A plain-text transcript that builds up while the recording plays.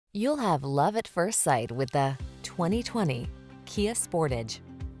You'll have love at first sight with the 2020 Kia Sportage.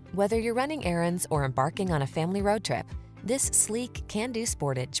 Whether you're running errands or embarking on a family road trip, this sleek, can-do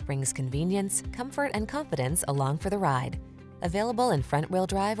Sportage brings convenience, comfort, and confidence along for the ride. Available in front-wheel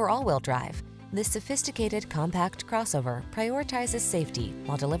drive or all-wheel drive, this sophisticated compact crossover prioritizes safety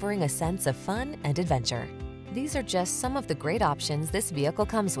while delivering a sense of fun and adventure. These are just some of the great options this vehicle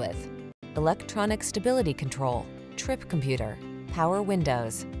comes with: electronic stability control, trip computer, power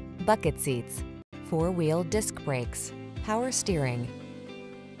windows, bucket seats, four-wheel disc brakes, power steering.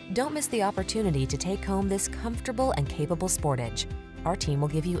 Don't miss the opportunity to take home this comfortable and capable Sportage. Our team will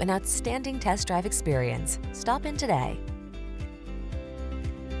give you an outstanding test drive experience. Stop in today.